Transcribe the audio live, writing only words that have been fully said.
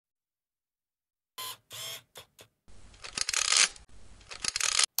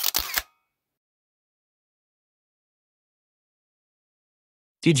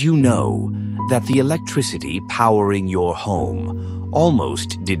Did you know that the electricity powering your home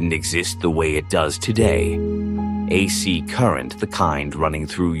almost didn't exist the way it does today? AC current, the kind running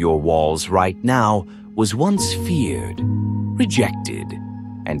through your walls right now, was once feared, rejected,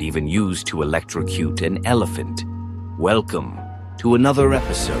 and even used to electrocute an elephant. Welcome to another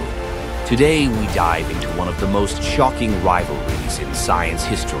episode. Today we dive into one of the most shocking rivalries in science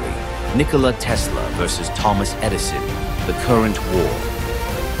history, Nikola Tesla versus Thomas Edison, the current war.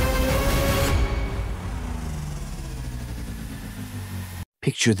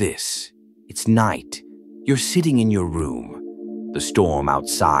 Picture this. It's night. You're sitting in your room. The storm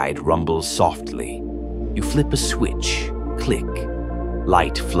outside rumbles softly. You flip a switch. Click.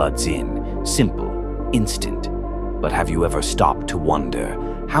 Light floods in. Simple. Instant. But have you ever stopped to wonder,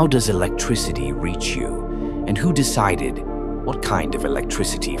 how does electricity reach you? And who decided what kind of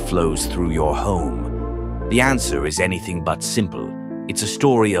electricity flows through your home? The answer is anything but simple. It's a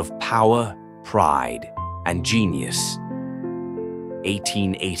story of power, pride, and genius.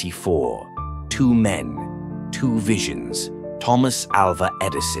 1884. Two men, two visions. Thomas Alva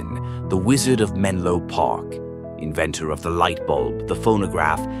Edison, the Wizard of Menlo Park, inventor of the light bulb, the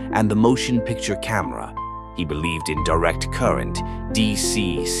phonograph, and the motion picture camera. He believed in direct current,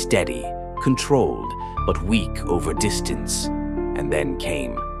 DC, steady, controlled, but weak over distance. And then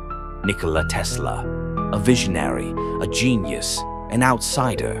came Nikola Tesla, a visionary, a genius, an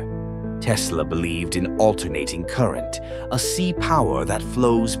outsider. Tesla believed in alternating current, a sea power that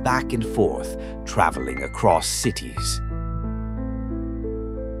flows back and forth, traveling across cities.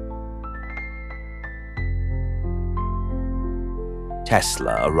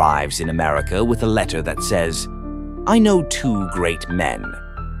 Tesla arrives in America with a letter that says, "I know two great men.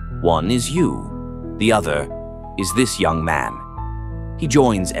 One is you, the other is this young man." He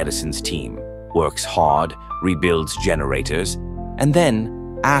joins Edison's team, works hard, rebuilds generators, and then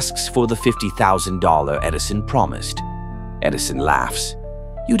asks for the $50,000 Edison promised. Edison laughs.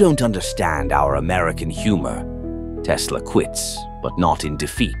 "You don't understand our American humor." Tesla quits, but not in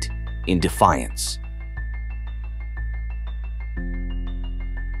defeat, in defiance.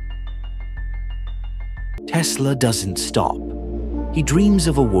 Tesla doesn't stop. He dreams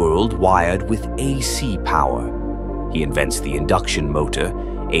of a world wired with AC power. He invents the induction motor,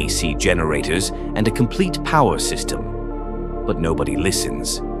 AC generators, and a complete power system. But nobody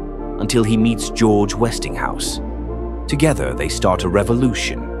listens until he meets George Westinghouse. Together, they start a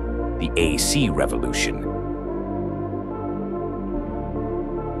revolution, the AC revolution.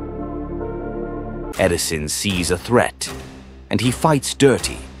 Edison sees a threat, and he fights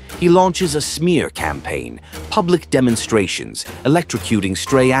dirty. He launches a smear campaign, public demonstrations, electrocuting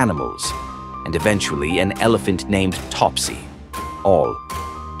stray animals, and eventually an elephant named Topsy. All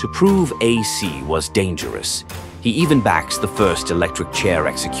to prove AC was dangerous. He even backs the first electric chair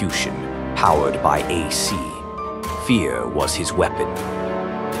execution, powered by AC. Fear was his weapon.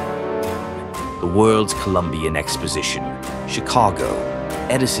 The World's Columbian Exposition, Chicago.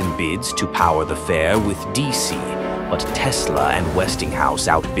 Edison bids to power the fair with DC, but Tesla and Westinghouse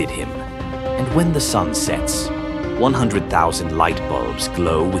outbid him. And when the sun sets, 100,000 light bulbs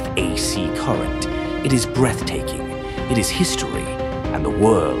glow with AC current. It is breathtaking. It is history, and the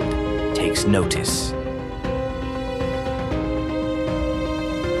world takes notice.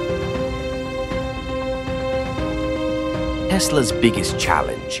 Tesla's biggest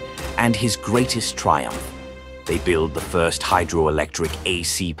challenge and his greatest triumph. They build the first hydroelectric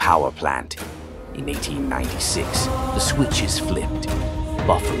AC power plant. In 1896, the switch is flipped.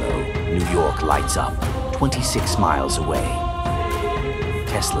 Buffalo, New York lights up, 26 miles away.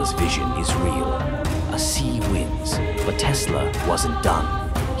 Tesla's vision is real. A sea wins, but Tesla wasn't done.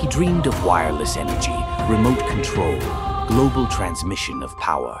 He dreamed of wireless energy, remote control, global transmission of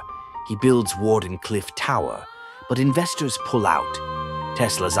power. He builds Wardenclyffe Tower, but investors pull out.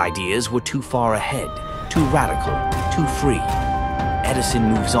 Tesla's ideas were too far ahead, too radical, too free.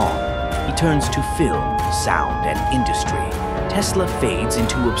 Edison moves on. He turns to film, sound, and industry. Tesla fades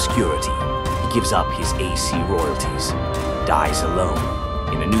into obscurity. He gives up his AC royalties, dies alone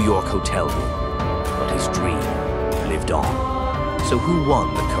in a New York hotel room. But his dream lived on. So who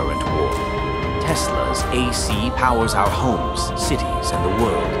won the current war? Tesla's AC powers our homes, cities, and the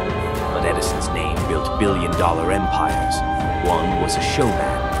world. But Edison's name built billion-dollar empires. One was a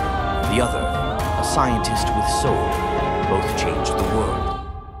showman, the other a scientist with soul. Both changed the world,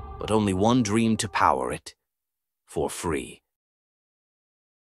 but only one dreamed to power it for free.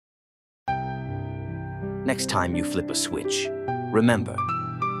 Next time you flip a switch, remember,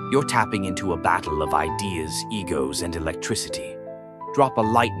 You're tapping into a battle of ideas, egos, and electricity. Drop a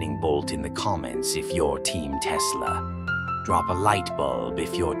lightning bolt in the comments if you're Team Tesla. Drop a light bulb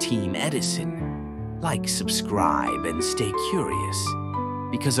if you're Team Edison. Like, subscribe, and stay curious.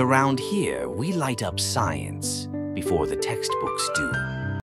 Because around here, we light up science before the textbooks do.